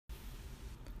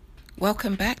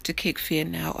Welcome back to Kick Fear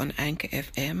Now on Anchor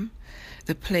FM,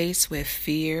 the place where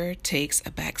fear takes a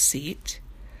back seat.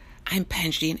 I'm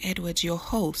Pangeline Edwards, your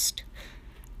host,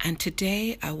 and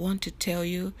today I want to tell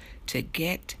you to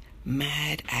get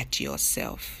mad at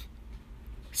yourself.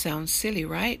 Sounds silly,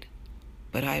 right?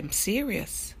 But I'm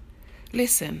serious.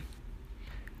 Listen,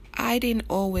 I didn't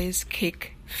always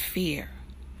kick fear.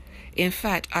 In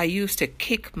fact, I used to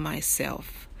kick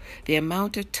myself. The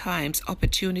amount of times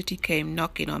opportunity came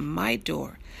knocking on my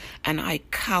door and I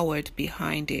cowered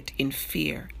behind it in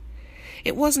fear.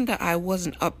 It wasn't that I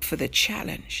wasn't up for the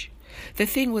challenge. The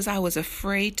thing was I was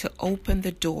afraid to open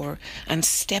the door and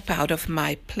step out of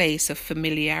my place of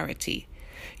familiarity.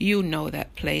 You know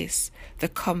that place, the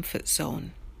comfort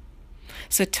zone.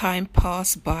 So time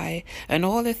passed by and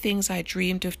all the things I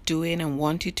dreamed of doing and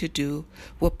wanted to do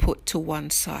were put to one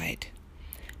side.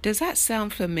 Does that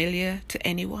sound familiar to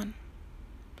anyone?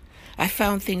 I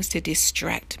found things to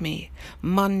distract me,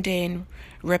 mundane,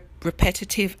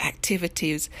 repetitive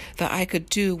activities that I could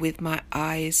do with my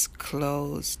eyes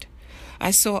closed.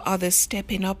 I saw others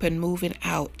stepping up and moving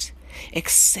out,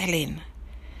 excelling.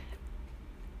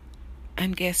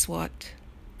 And guess what?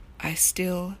 I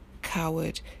still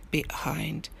cowered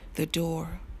behind the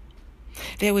door.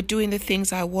 They were doing the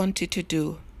things I wanted to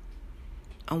do.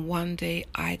 And one day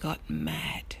I got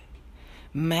mad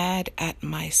at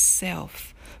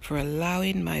myself for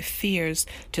allowing my fears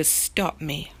to stop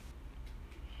me.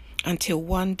 Until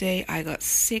one day I got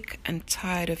sick and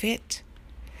tired of it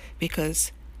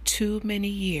because too many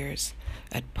years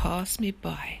had passed me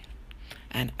by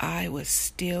and I was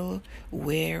still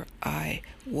where I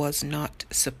was not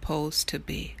supposed to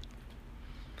be.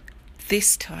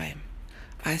 This time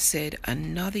I said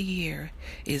another year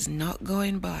is not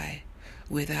going by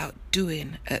without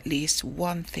doing at least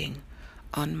one thing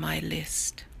on my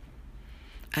list.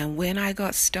 And when I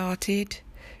got started,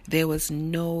 there was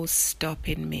no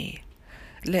stopping me.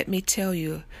 Let me tell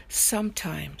you,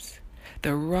 sometimes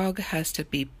the rug has to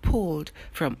be pulled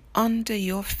from under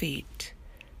your feet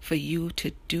for you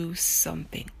to do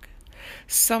something.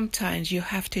 Sometimes you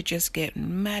have to just get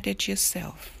mad at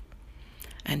yourself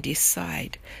and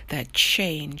decide that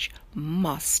change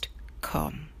must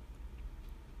come.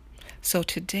 So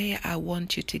today I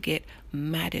want you to get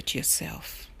mad at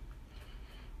yourself.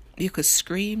 You could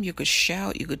scream, you could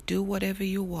shout, you could do whatever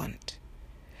you want.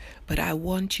 But I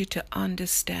want you to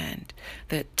understand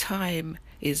that time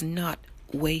is not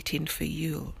waiting for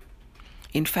you.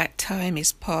 In fact, time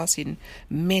is passing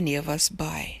many of us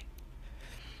by.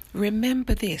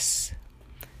 Remember this,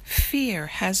 fear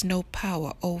has no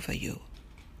power over you.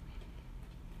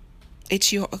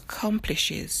 It's your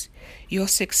accomplishes, your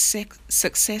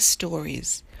success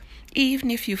stories.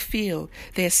 Even if you feel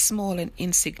they're small and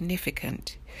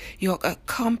insignificant, your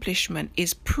accomplishment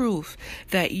is proof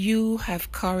that you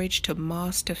have courage to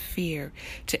master fear,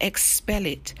 to expel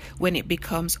it when it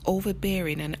becomes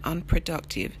overbearing and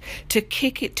unproductive, to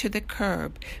kick it to the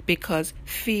curb because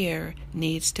fear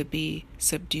needs to be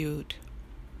subdued.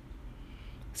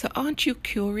 So aren't you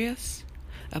curious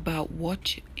about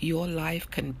what your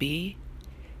life can be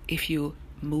if you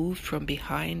move from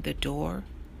behind the door?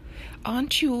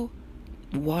 Aren't you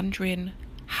wondering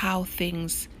how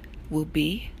things will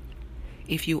be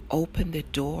if you open the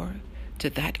door to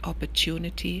that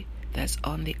opportunity that's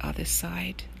on the other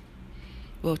side?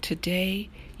 Well, today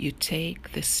you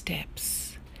take the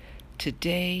steps.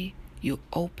 Today you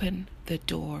open the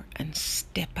door and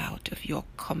step out of your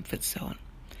comfort zone.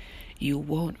 You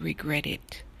won't regret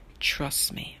it.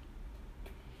 Trust me.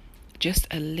 Just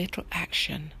a little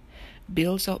action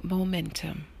builds up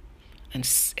momentum and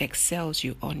excels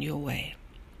you on your way.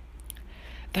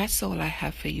 That's all I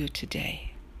have for you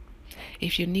today.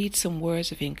 If you need some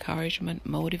words of encouragement,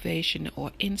 motivation,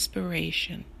 or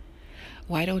inspiration,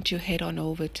 why don't you head on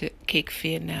over to Kick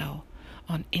Fear Now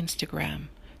on Instagram,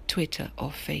 Twitter, or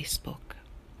Facebook.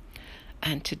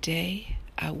 And today,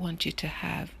 I want you to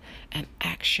have an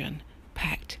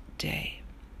action-packed day.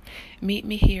 Meet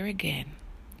me here again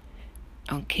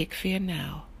on Kick Fear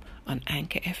Now on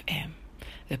Anchor FM,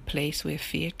 the place where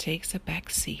fear takes a back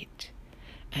seat.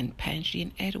 And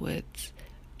Pangeline Edwards,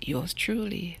 yours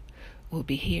truly, will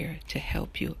be here to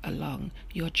help you along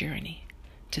your journey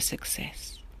to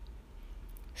success.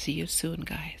 See you soon,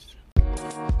 guys.